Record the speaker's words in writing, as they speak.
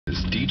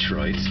is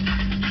Detroit's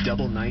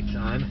Double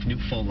Nighttime, new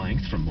full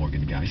length from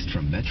Morgan Geist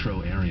from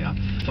Metro area.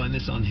 Find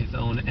this on his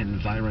own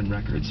Environ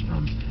Records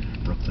from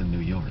Brooklyn,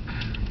 New York.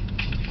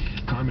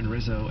 Carmen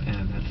Rizzo,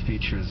 and that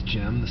features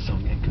Gem, the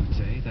song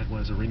Écoutez. That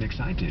was a remix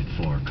I did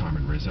for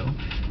Carmen Rizzo.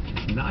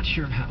 Not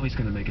sure how he's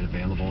going to make it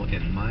available.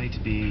 It might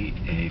be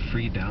a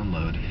free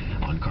download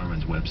on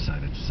Carmen's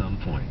website at some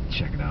point.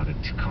 Check it out at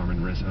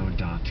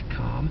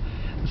carmenrizzo.com.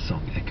 The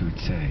song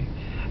Écoutez.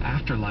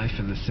 Afterlife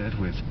in the set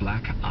with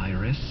Black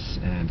Iris,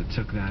 and it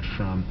took that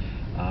from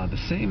the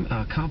same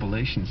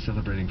compilation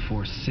celebrating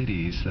 4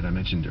 cities that I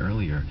mentioned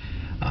earlier.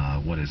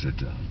 What is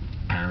it?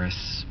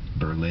 Paris,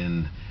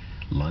 Berlin,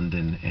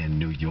 London, and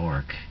New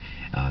York.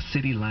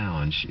 City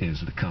Lounge is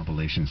the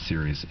compilation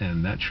series,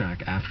 and that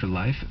track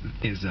Afterlife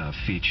is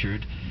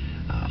featured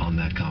on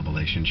that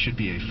compilation. Should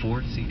be a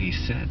 4 CD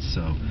set,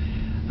 so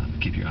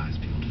keep your eyes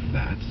peeled for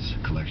that. It's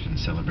a collection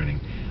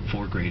celebrating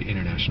 4 great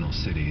international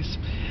cities.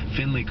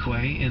 Finley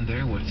Quay in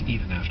there with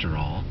Even After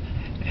All,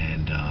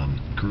 and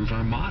Groove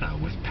Armada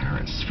with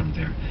Paris from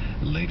their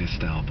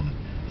latest album,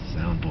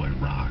 Soundboy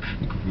Rock,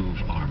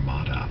 Groove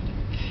Armada.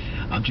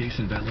 I'm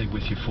Jason Bentley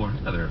with you for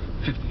another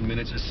 15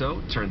 minutes or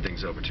so. Turn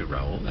things over to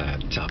Raul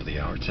at top of the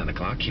hour, 10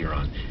 o'clock here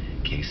on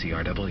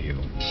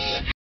KCRW.